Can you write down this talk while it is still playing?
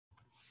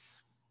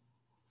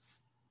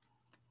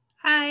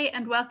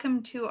and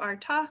welcome to our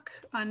talk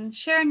on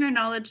sharing our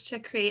knowledge to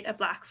create a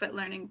Blackfoot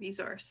learning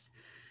resource.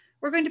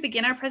 We're going to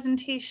begin our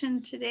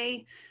presentation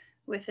today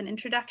with an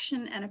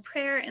introduction and a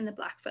prayer in the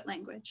Blackfoot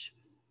language.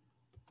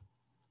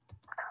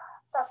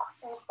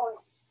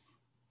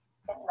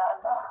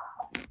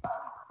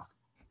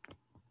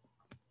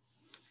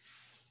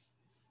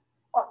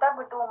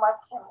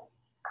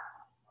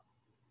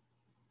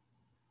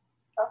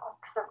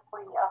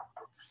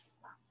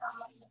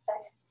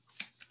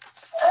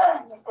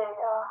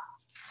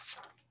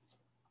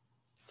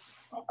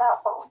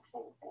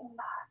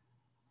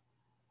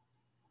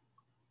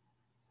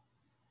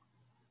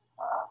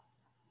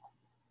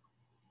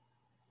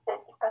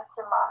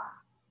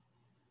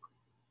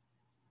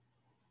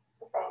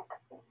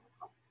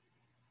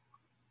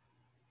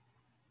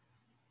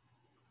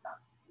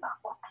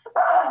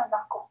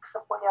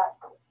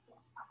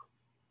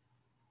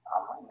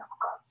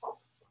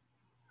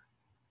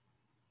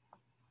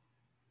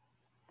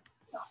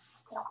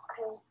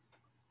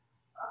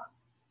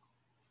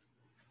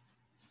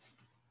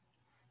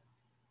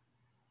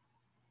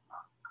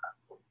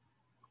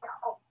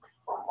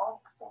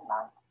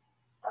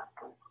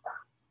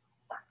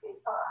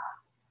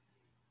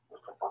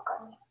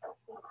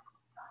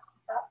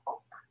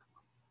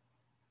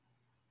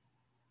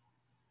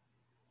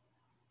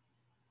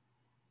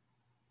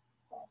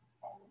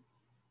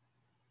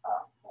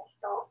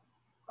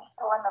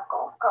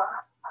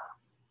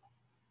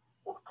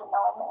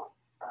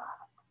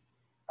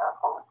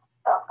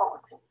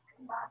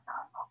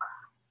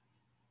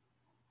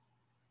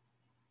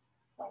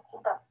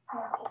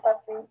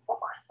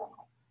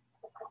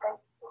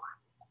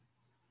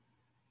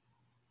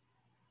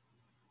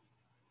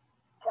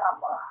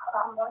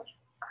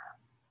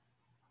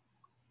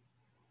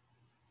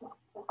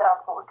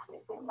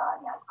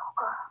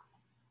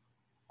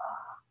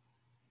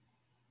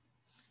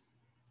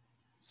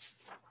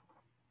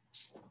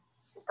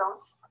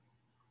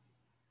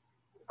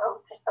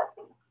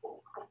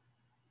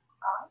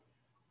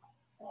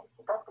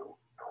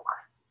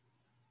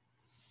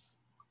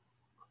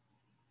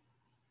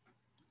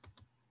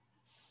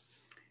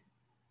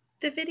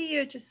 The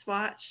video just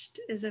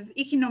watched is of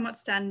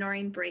Ihpapiiyistsiyo'pi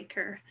Noreen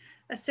Breaker,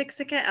 a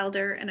Siksika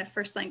elder and a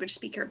first language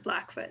speaker of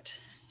Blackfoot.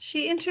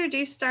 She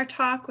introduced our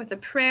talk with a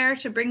prayer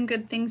to bring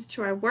good things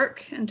to our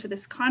work and to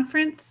this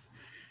conference,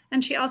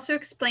 and she also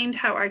explained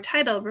how our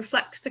title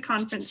reflects the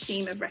conference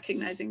theme of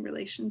recognizing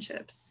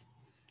relationships.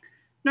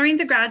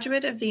 Noreen's a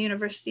graduate of the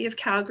University of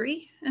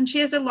Calgary, and she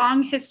has a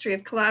long history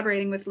of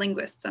collaborating with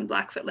linguists on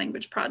Blackfoot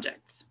language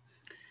projects.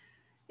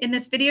 In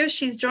this video,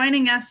 she's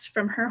joining us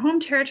from her home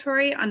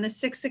territory on the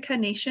Siksika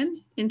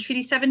Nation in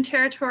Treaty 7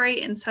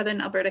 territory in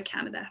southern Alberta,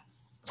 Canada.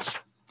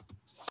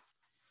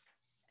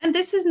 And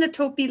this is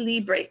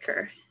Ihpapiiyistsiyo'pi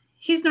Breaker.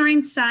 He's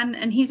Noreen's son,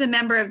 and he's a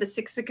member of the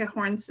Siksika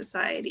Horn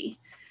Society.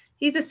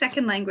 He's a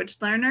second language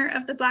learner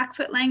of the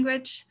Blackfoot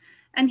language,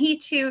 and he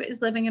too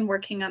is living and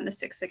working on the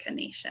Siksika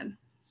Nation.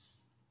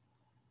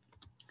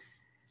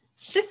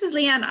 This is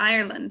Leanne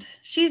Ireland.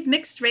 She's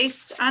mixed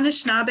race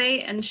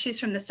Anishinaabe, and she's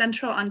from the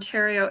Central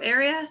Ontario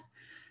area.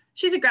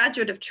 She's a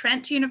graduate of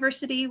Trent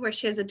University, where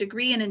she has a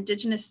degree in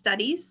Indigenous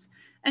Studies,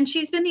 and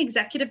she's been the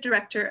executive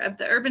director of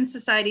the Urban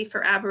Society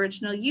for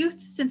Aboriginal Youth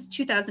since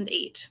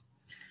 2008.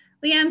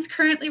 Leanne's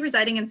currently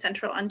residing in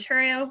Central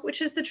Ontario,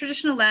 which is the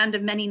traditional land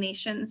of many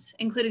nations,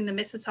 including the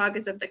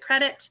Mississaugas of the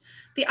Credit,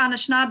 the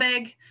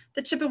Anishinaabe,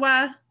 the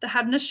Chippewa, the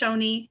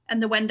Haudenosaunee,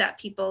 and the Wendat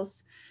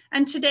peoples.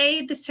 And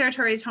today, this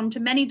territory is home to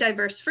many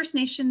diverse First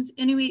Nations,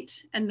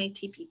 Inuit, and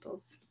Métis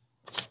peoples.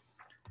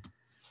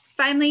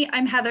 Finally,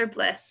 I'm Heather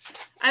Bliss.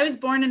 I was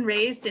born and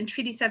raised in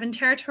Treaty 7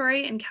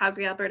 territory in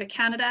Calgary, Alberta,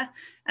 Canada,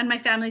 and my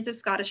family's of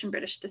Scottish and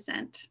British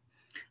descent.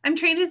 I'm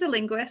trained as a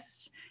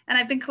linguist, and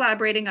I've been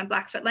collaborating on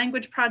Blackfoot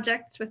language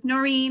projects with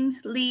Noreen,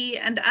 Lee,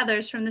 and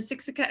others from the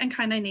Siksika and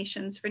Kainai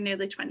nations for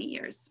nearly 20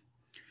 years.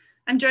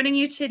 I'm joining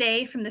you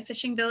today from the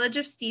fishing village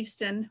of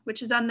Steveston,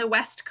 which is on the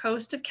west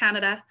coast of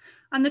Canada,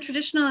 on the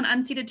traditional and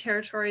unceded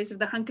territories of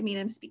the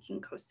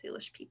Hunkaminam-speaking Coast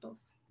Salish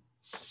peoples.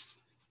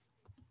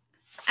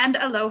 And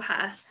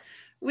aloha.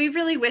 We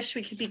really wish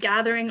we could be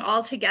gathering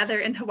all together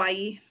in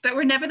Hawaii, but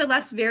we're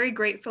nevertheless very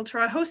grateful to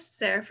our hosts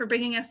there for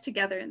bringing us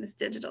together in this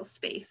digital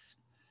space.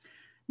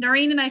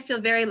 Noreen and I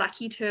feel very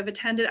lucky to have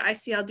attended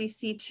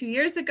ICLDC 2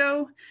 years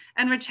ago,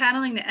 and we're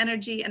channeling the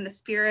energy and the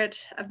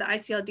spirit of the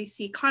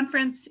ICLDC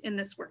conference in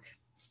this work.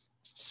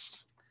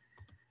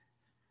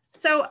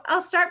 So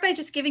I'll start by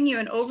just giving you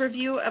an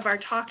overview of our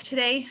talk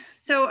today.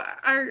 So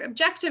our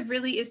objective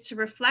really is to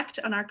reflect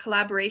on our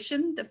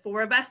collaboration, the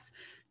four of us,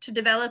 to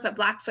develop a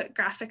Blackfoot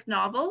graphic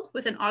novel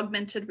with an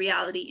augmented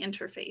reality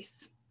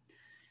interface.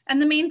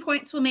 And the main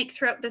points we'll make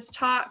throughout this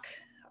talk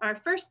are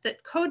first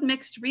that code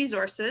mixed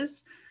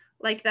resources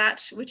like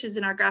that which is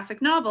in our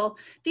graphic novel,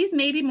 these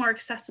may be more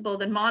accessible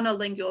than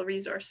monolingual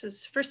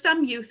resources for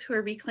some youth who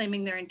are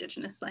reclaiming their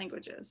Indigenous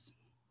languages.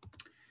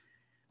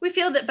 We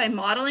feel that by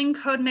modeling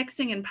code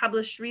mixing in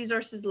published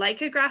resources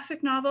like a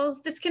graphic novel,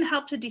 this can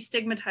help to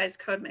destigmatize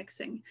code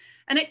mixing,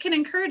 and it can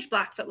encourage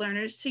Blackfoot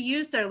learners to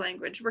use their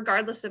language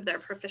regardless of their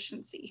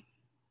proficiency.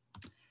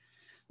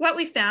 What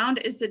we found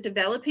is that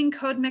developing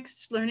code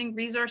mixed learning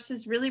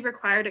resources really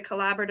required a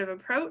collaborative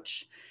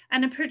approach.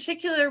 And in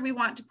particular, we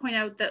want to point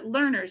out that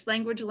learners,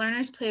 language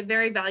learners, play a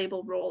very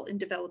valuable role in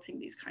developing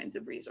these kinds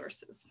of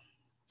resources.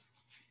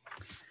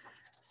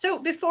 So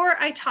before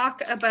I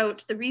talk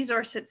about the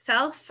resource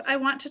itself, I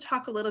want to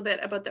talk a little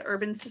bit about the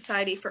Urban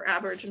Society for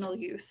Aboriginal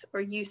Youth,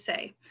 or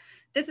USAY.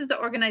 This is the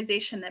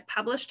organization that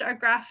published our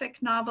graphic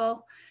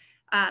novel.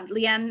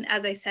 Leanne,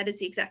 as I said, is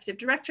the executive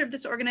director of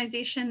this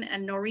organization,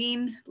 and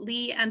Noreen,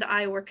 Lee, and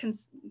I were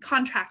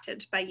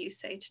contracted by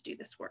USAY to do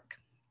this work.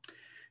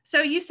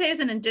 So USAY is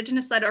an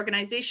Indigenous-led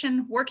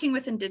organization working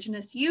with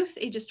Indigenous youth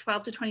ages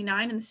 12 to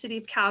 29 in the city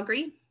of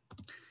Calgary.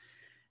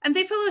 And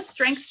they follow a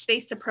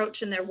strengths-based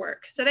approach in their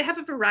work. So they have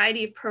a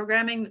variety of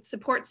programming that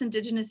supports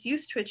Indigenous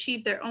youth to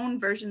achieve their own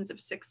versions of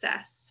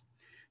success.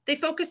 They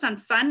focus on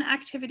fun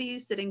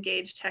activities that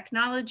engage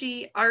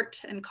technology, art,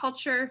 and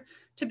culture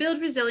to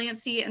build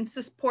resiliency and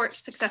support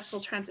successful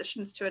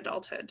transitions to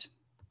adulthood.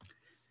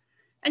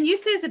 And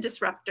USAY is a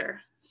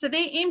disruptor. So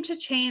they aim to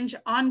change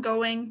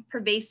ongoing,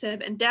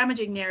 pervasive, and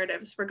damaging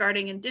narratives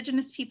regarding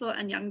Indigenous people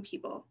and young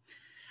people.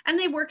 And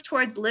they work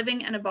towards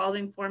living and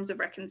evolving forms of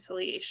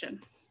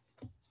reconciliation.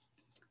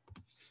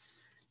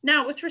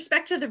 Now, with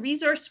respect to the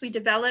resource we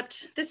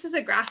developed, this is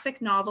a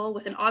graphic novel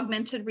with an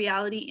augmented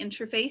reality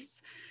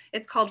interface.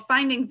 It's called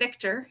Finding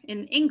Victor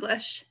in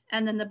English,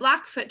 and then the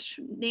Blackfoot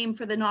name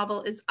for the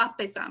novel is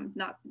Apesam,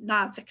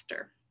 not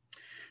Victor.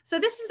 So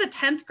this is the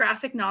 10th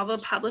graphic novel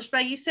published by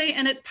USAY,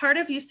 and it's part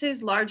of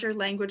USAY's larger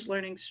language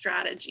learning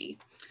strategy.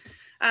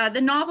 The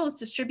novel is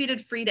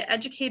distributed free to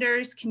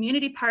educators,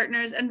 community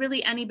partners, and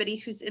really anybody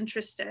who's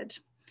interested.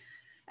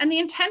 And the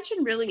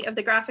intention really of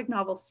the graphic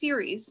novel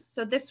series,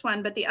 so this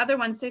one, but the other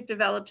ones they've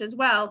developed as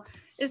well,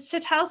 is to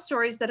tell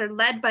stories that are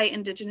led by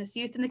Indigenous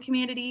youth in the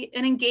community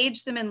and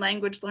engage them in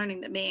language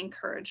learning that may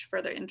encourage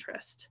further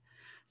interest.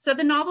 So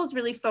the novels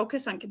really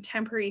focus on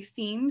contemporary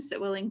themes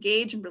that will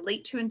engage and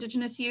relate to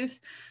Indigenous youth,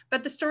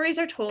 but the stories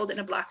are told in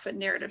a Blackfoot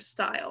narrative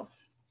style.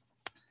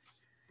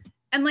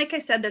 And like I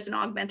said, there's an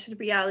augmented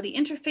reality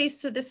interface.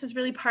 So this is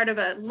really part of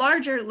a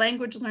larger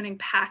language learning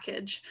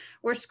package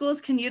where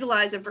schools can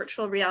utilize a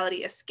virtual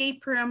reality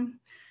escape room,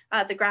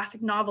 the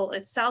graphic novel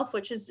itself,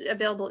 which is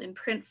available in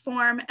print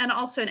form, and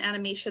also an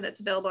animation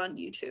that's available on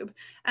YouTube.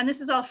 And this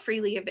is all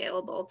freely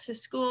available to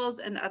schools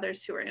and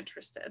others who are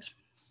interested.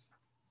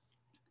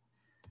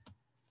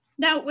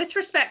 Now, with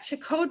respect to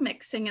code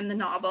mixing in the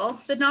novel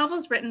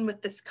is written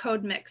with this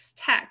code mix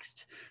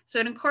text. So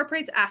it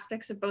incorporates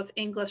aspects of both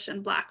English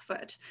and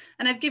Blackfoot.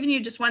 And I've given you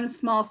just one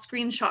small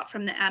screenshot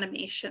from the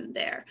animation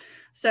there.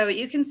 So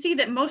you can see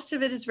that most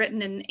of it is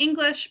written in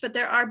English, but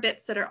there are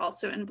bits that are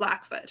also in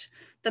Blackfoot.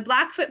 The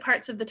Blackfoot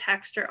parts of the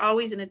text are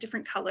always in a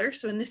different color.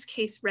 So in this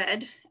case,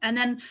 red. And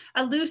then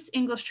a loose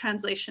English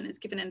translation is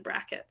given in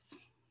brackets.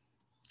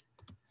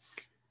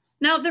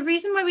 Now, the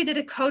reason why we did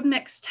a code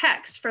mix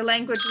text for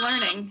language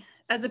learning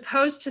as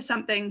opposed to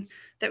something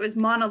that was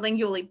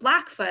monolingually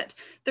Blackfoot,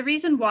 the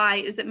reason why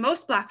is that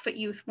most Blackfoot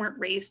youth weren't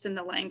raised in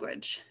the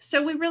language.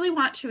 So we really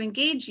want to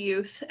engage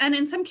youth, and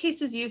in some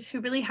cases youth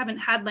who really haven't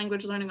had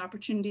language learning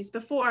opportunities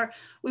before,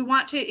 we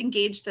want to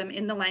engage them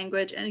in the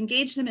language and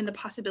engage them in the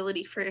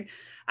possibility for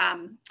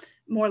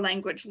more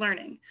language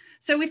learning.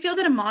 So we feel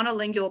that a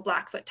monolingual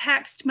Blackfoot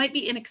text might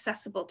be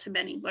inaccessible to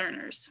many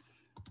learners.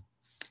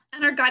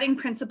 And our guiding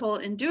principle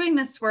in doing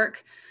this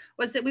work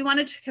was that we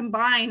wanted to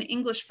combine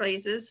English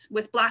phrases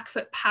with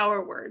Blackfoot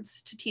power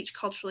words to teach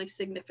culturally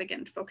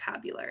significant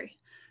vocabulary.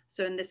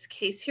 So in this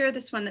case here,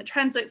 this one that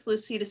translates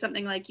loosely to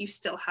something like "you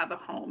still have a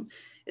home"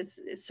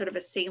 is sort of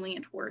a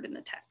salient word in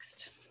the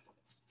text.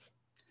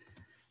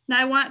 Now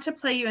I want to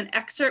play you an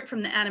excerpt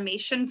from the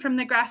animation from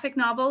the graphic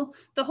novel.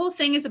 The whole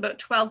thing is about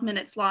 12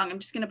 minutes long. I'm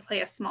just going to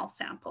play a small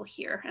sample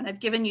here, and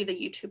I've given you the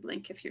YouTube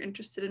link if you're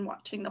interested in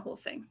watching the whole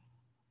thing.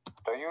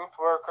 The youth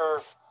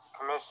worker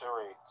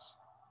commiserates.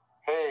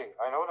 Hey,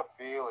 I know the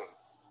feeling.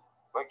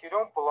 Like you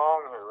don't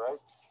belong here,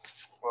 right?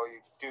 Well, you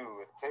do.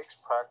 It takes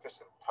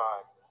practice and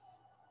time.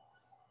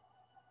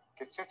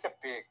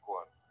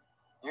 Itohtsissitapitsi'pi.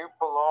 You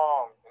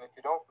belong, and if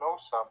you don't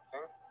know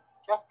something,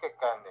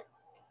 yakakanik.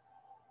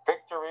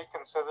 Victor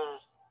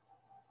reconsiders,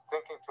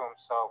 thinking to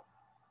himself,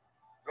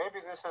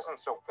 maybe this isn't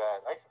so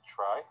bad. I could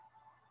try.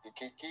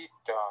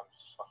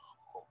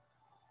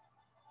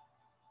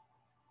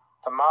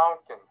 The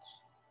mountains,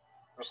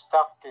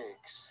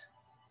 mistakes.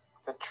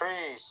 The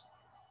trees,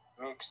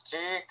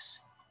 mixjiks,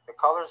 the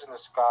colors in the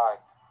sky.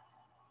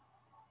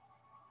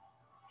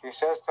 He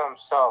says to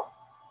himself,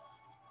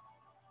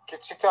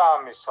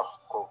 Kitsitami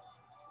sahko,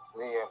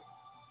 Liam.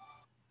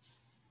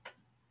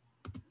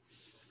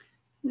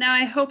 Now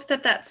I hope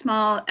that that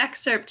small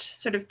excerpt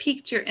sort of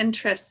piqued your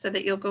interest so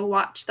that you'll go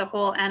watch the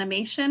whole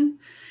animation.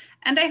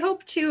 And I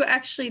hope too,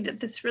 actually,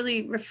 that this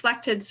really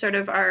reflected sort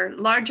of our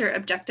larger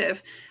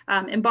objective,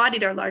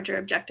 embodied our larger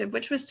objective,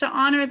 which was to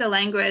honor the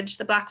language,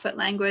 the Blackfoot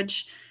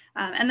language,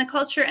 and the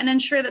culture, and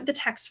ensure that the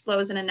text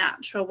flows in a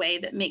natural way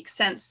that makes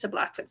sense to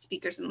Blackfoot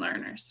speakers and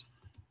learners.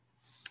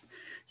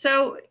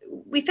 So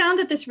we found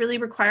that this really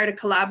required a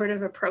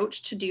collaborative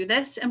approach to do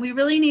this, and we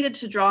really needed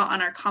to draw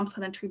on our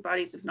complementary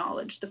bodies of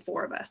knowledge, the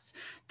four of us.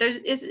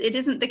 It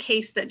isn't the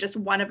case that just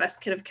one of us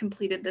could have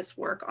completed this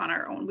work on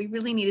our own. We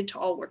really needed to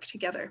all work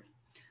together.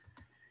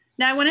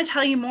 Now I want to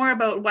tell you more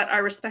about what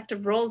our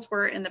respective roles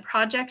were in the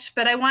project,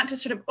 but I want to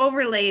sort of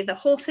overlay the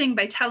whole thing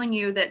by telling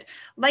you that,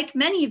 like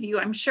many of you,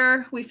 I'm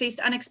sure we faced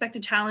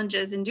unexpected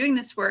challenges in doing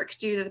this work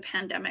due to the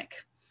pandemic.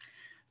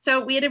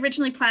 So we had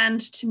originally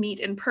planned to meet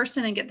in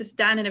person and get this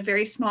done in a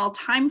very small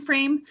time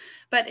frame,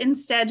 but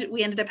instead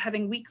we ended up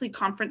having weekly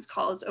conference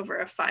calls over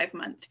a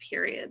 5-month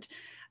period.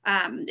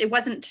 It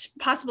wasn't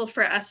possible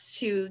for us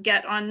to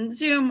get on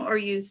Zoom or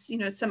use,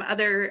 some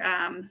other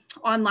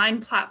online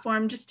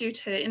platform just due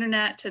to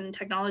internet and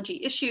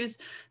technology issues.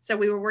 So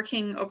we were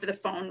working over the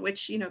phone,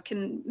 which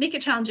can make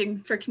it challenging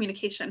for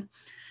communication.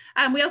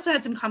 We also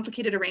had some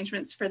complicated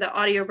arrangements for the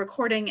audio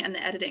recording and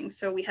the editing.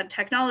 So we had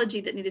technology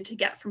that needed to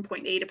get from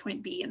point A to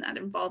point B, and that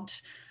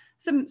involved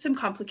some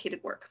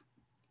complicated work.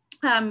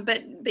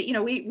 But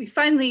we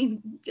finally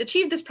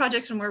achieved this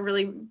project, and we're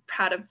really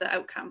proud of the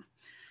outcome.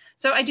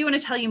 So I do want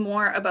to tell you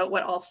more about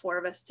what all four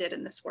of us did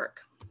in this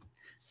work.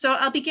 So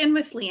I'll begin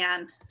with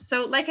Leanne.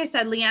 So like I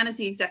said, Leanne is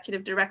the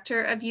executive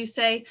director of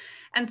USAY.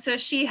 And so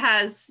she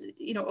has,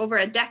 over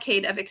a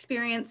decade of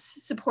experience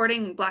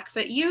supporting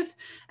Blackfoot youth,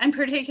 and in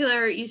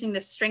particular using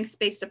this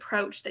strengths-based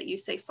approach that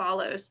USAY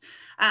follows.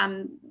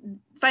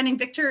 Finding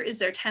Victor is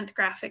their 10th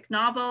graphic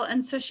novel.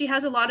 And so she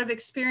has a lot of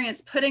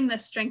experience putting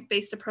this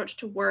strength-based approach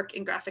to work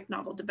in graphic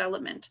novel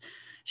development.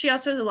 She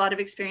also has a lot of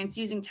experience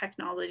using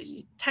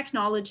technology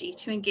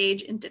to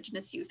engage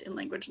Indigenous youth in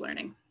language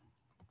learning.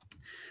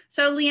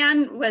 So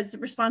Leanne was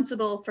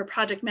responsible for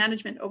project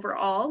management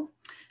overall.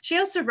 She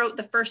also wrote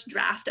the first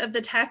draft of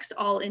the text,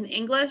 all in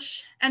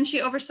English, and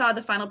she oversaw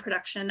the final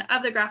production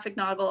of the graphic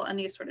novel and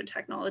the assorted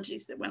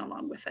technologies that went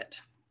along with it.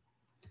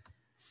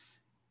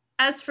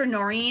 As for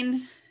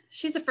Noreen,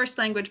 she's a first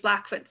language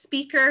Blackfoot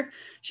speaker.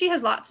 She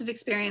has lots of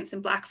experience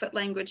in Blackfoot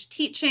language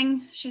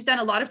teaching. She's done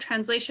a lot of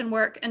translation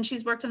work, and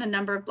she's worked on a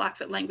number of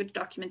Blackfoot language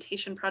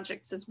documentation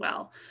projects as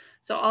well.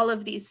 So all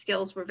of these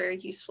skills were very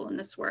useful in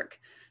this work.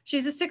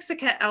 She's a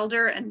Siksika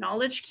elder and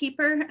knowledge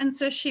keeper, and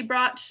so she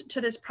brought to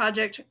this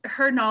project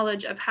her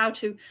knowledge of how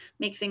to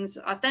make things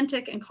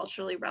authentic and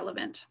culturally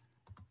relevant.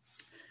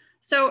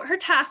 So her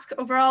task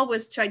overall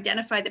was to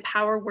identify the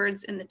power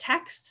words in the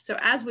text. So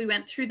as we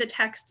went through the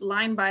text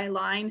line by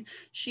line,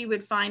 she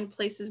would find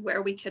places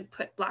where we could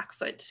put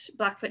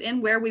Blackfoot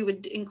in, where we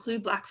would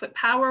include Blackfoot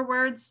power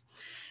words.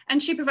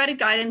 And she provided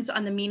guidance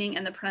on the meaning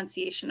and the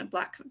pronunciation of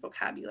Blackfoot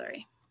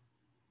vocabulary.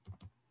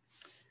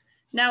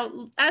 Now,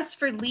 as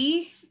for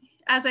Lee,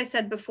 as I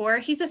said before,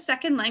 he's a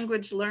second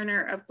language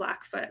learner of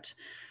Blackfoot.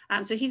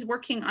 So he's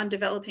working on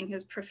developing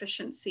his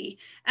proficiency.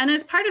 And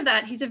as part of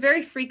that, he's a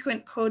very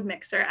frequent code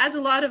mixer, as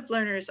a lot of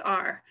learners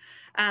are.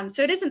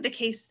 So it isn't the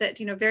case that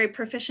very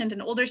proficient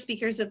and older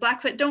speakers of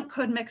Blackfoot don't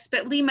code mix,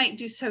 but Lee might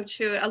do so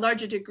to a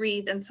larger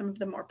degree than some of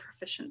the more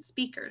proficient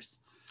speakers.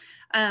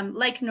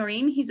 Like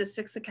Noreen, he's a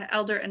Siksika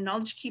elder and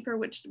knowledge keeper,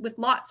 with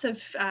lots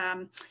of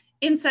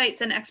insights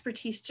and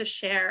expertise to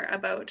share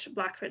about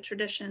Blackfoot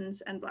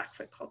traditions and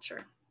Blackfoot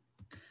culture.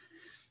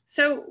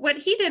 So what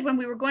he did when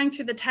we were going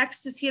through the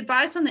text is he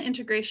advised on the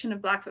integration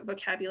of Blackfoot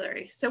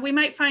vocabulary. So we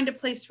might find a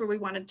place where we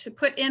wanted to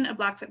put in a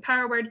Blackfoot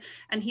power word,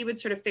 and he would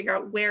sort of figure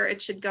out where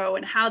it should go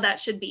and how that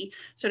should be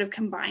sort of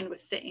combined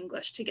with the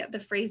English to get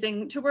the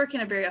phrasing to work in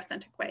a very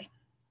authentic way.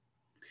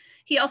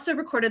 He also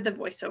recorded the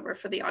voiceover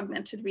for the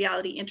augmented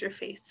reality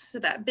interface. So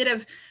that bit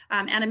of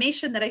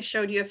animation that I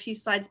showed you a few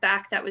slides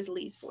back, that was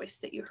Lee's voice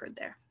that you heard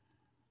there.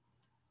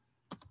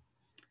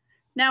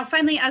 Now,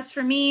 finally, as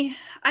for me,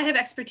 I have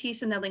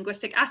expertise in the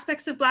linguistic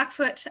aspects of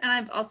Blackfoot, and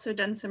I've also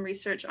done some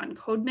research on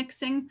code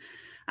mixing.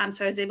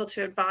 So I was able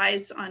to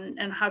advise on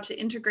how to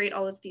integrate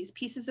all of these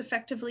pieces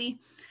effectively.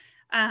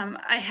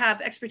 I have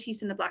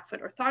expertise in the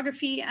Blackfoot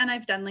orthography, and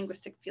I've done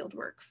linguistic field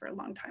work for a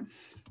long time.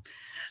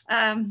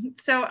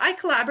 So I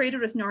collaborated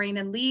with Noreen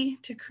and Lee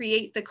to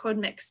create the code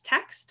mix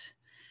text.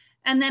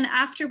 And then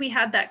after we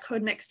had that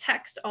code mix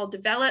text all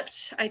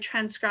developed, I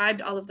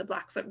transcribed all of the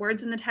Blackfoot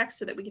words in the text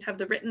so that we could have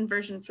the written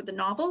version for the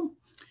novel.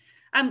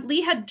 Lee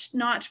had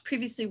not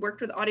previously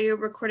worked with audio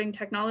recording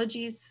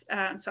technologies,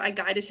 so I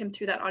guided him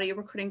through that audio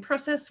recording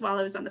process while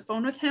I was on the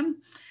phone with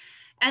him.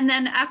 And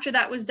then after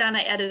that was done,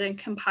 I edited and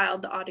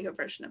compiled the audio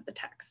version of the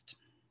text.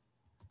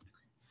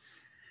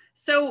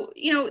 So,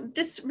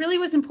 this really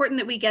was important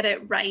that we get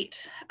it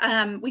right.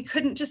 We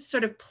couldn't just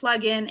sort of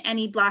plug in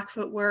any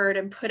Blackfoot word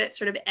and put it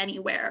sort of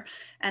anywhere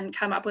and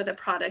come up with a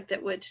product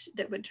that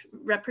would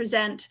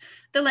represent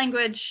the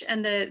language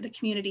and the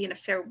community in a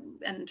fair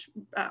and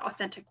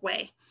authentic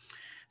way.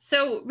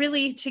 So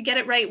really, to get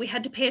it right, we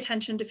had to pay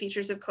attention to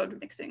features of code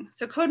mixing.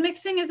 So code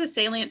mixing is a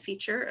salient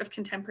feature of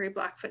contemporary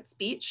Blackfoot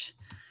speech.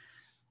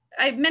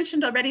 I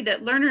mentioned already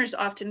that learners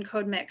often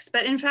code mix,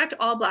 but in fact,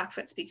 all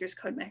Blackfoot speakers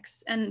code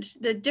mix, and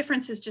the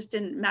difference is just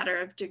in matter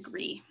of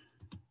degree.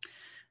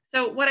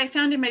 So what I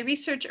found in my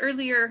research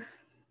earlier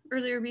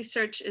earlier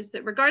research is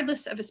that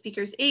regardless of a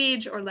speaker's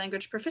age or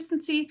language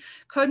proficiency,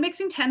 code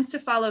mixing tends to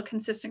follow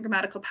consistent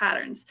grammatical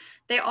patterns.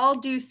 They all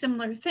do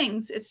similar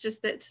things. It's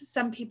just that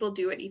some people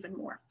do it even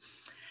more.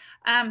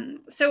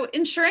 So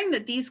ensuring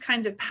that these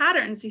kinds of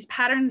patterns, these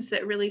patterns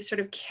that really sort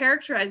of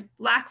characterize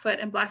Blackfoot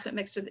and Blackfoot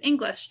mixed with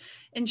English,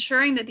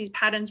 ensuring that these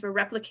patterns were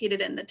replicated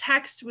in the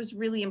text was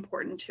really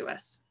important to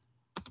us.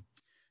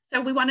 So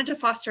we wanted to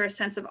foster a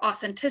sense of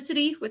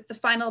authenticity with the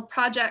final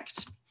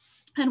project.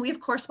 And we of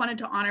course wanted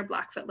to honor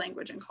Blackfoot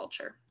language and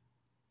culture.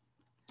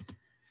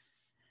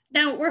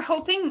 Now we're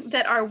hoping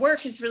that our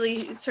work is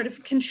really sort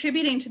of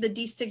contributing to the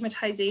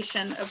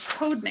destigmatization of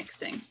code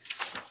mixing.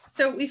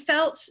 So we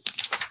felt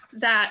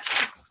that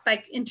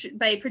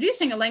by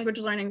producing a language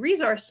learning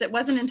resource that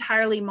wasn't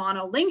entirely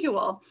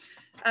monolingual,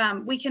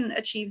 we can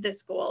achieve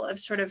this goal of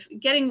sort of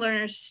getting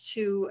learners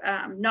to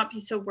not be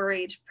so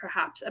worried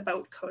perhaps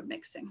about code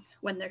mixing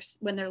when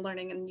they're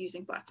learning and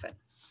using Blackfoot.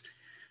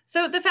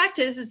 So the fact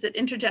is that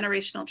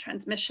intergenerational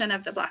transmission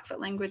of the Blackfoot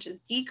language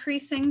is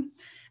decreasing,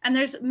 and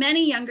there's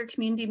many younger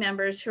community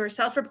members who are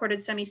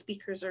self-reported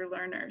semi-speakers or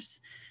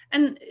learners.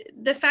 And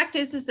the fact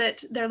is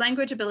that their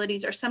language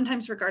abilities are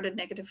sometimes regarded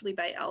negatively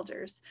by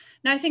elders.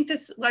 Now, I think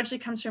this largely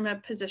comes from a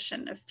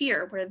position of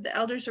fear where the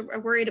elders are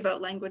worried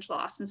about language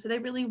loss. And so they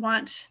really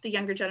want the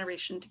younger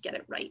generation to get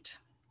it right.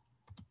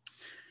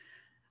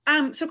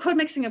 So code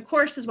mixing, of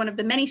course, is one of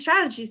the many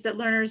strategies that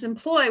learners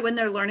employ when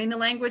they're learning the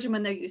language and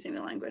when they're using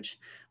the language.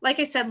 Like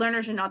I said,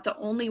 learners are not the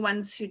only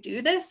ones who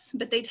do this,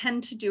 but they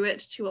tend to do it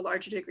to a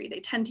larger degree. They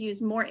tend to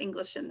use more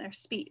English in their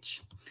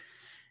speech.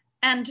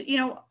 And, you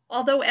know,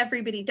 although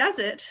everybody does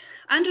it,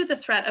 under the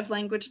threat of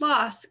language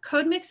loss,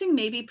 code mixing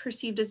may be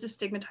perceived as a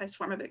stigmatized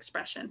form of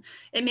expression.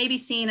 It may be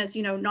seen as,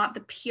 you know, not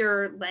the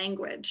pure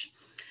language.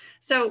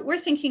 So we're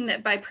thinking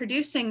that by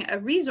producing a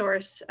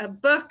resource, a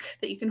book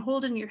that you can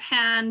hold in your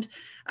hand,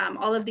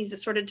 all of these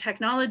assorted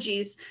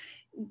technologies,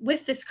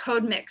 with this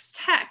code mix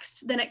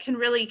text, then it can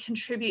really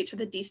contribute to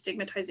the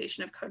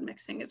destigmatization of code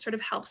mixing. It sort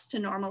of helps to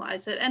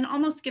normalize it and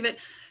almost give it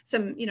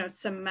some, you know,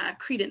 some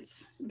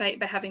credence by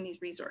having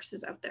these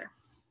resources out there.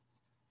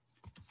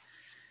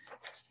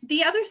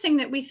 The other thing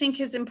that we think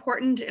is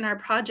important in our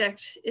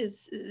project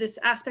is this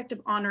aspect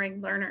of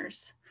honoring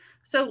learners.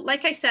 So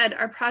like I said,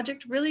 our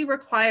project really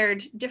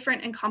required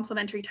different and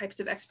complementary types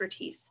of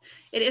expertise.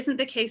 It isn't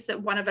the case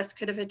that one of us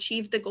could have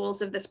achieved the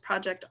goals of this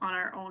project on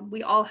our own.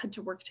 We all had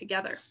to work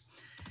together.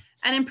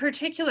 And in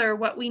particular,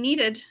 what we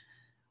needed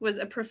was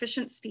a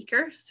proficient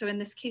speaker. So in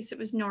this case, it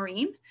was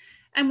Noreen.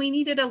 And we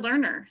needed a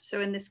learner.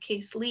 So in this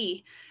case,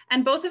 Lee.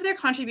 And both of their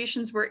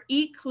contributions were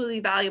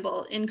equally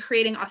valuable in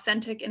creating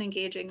authentic and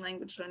engaging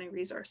language learning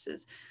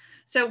resources.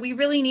 So we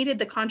really needed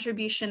the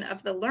contribution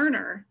of the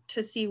learner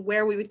to see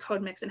where we would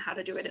code mix and how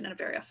to do it in a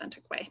very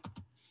authentic way.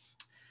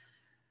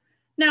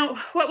 Now,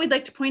 what we'd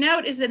like to point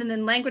out is that in the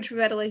language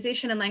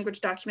revitalization and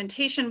language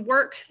documentation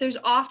work, there's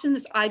often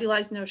this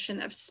idealized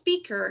notion of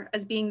speaker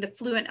as being the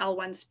fluent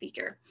L1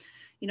 speaker.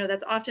 You know,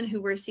 that's often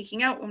who we're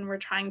seeking out when we're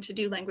trying to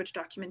do language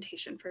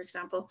documentation, for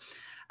example.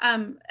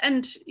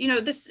 And, you know,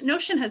 this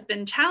notion has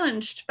been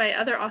challenged by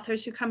other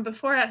authors who come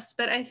before us,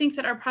 but I think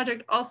that our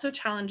project also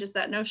challenges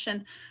that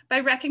notion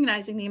by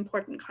recognizing the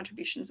important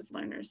contributions of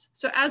learners.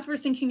 So as we're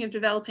thinking of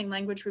developing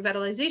language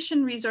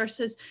revitalization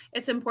resources,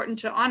 it's important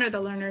to honor the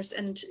learners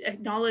and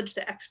acknowledge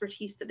the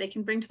expertise that they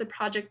can bring to the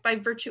project by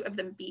virtue of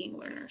them being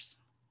learners.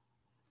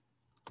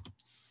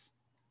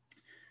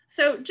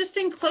 So just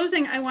in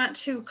closing, I want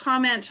to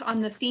comment on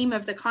the theme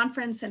of the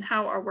conference and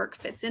how our work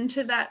fits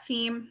into that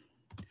theme.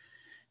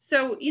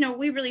 So, you know,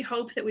 we really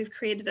hope that we've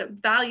created a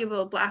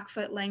valuable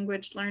Blackfoot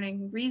language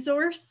learning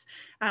resource.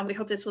 We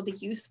hope this will be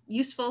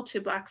useful to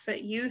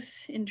Blackfoot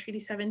youth in Treaty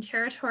 7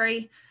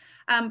 territory.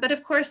 But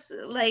of course,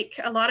 like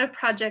a lot of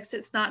projects,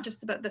 it's not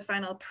just about the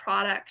final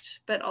product,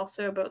 but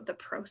also about the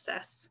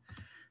process.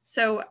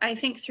 So I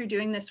think through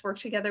doing this work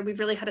together, we've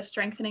really had a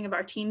strengthening of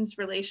our team's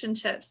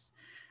relationships.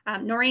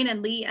 Noreen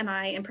and Lee and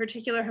I in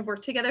particular have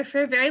worked together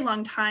for a very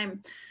long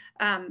time.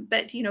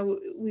 But, you know,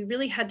 we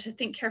really had to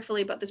think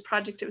carefully about this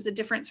project. It was a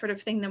different sort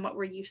of thing than what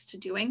we're used to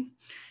doing.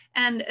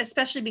 And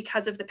especially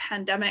because of the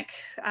pandemic,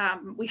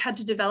 we had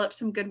to develop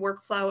some good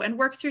workflow and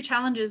work through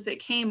challenges that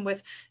came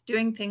with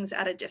doing things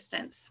at a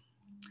distance.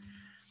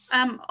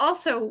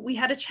 Also, we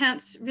had a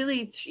chance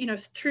really, you know,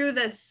 through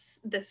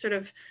this sort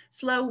of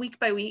slow week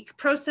by week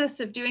process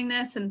of doing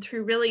this and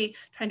through really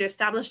trying to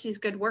establish these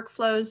good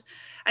workflows,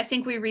 I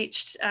think we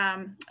reached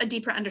a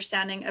deeper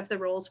understanding of the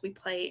roles we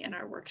play in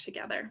our work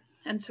together.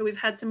 And so we've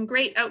had some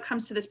great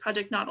outcomes to this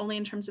project, not only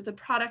in terms of the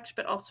product,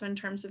 but also in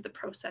terms of the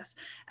process.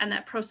 And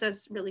that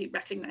process really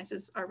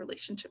recognizes our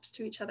relationships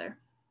to each other.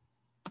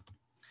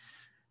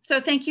 So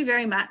thank you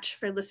very much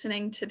for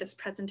listening to this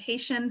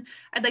presentation.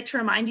 I'd like to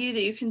remind you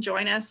that you can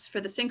join us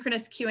for the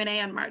synchronous Q&A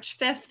on March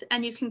 5th,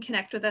 and you can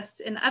connect with us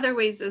in other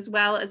ways as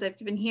well as I've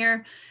given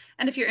here.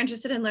 And if you're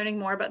interested in learning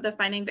more about the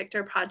Finding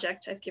Victor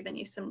project, I've given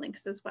you some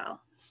links as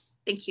well.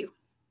 Thank you.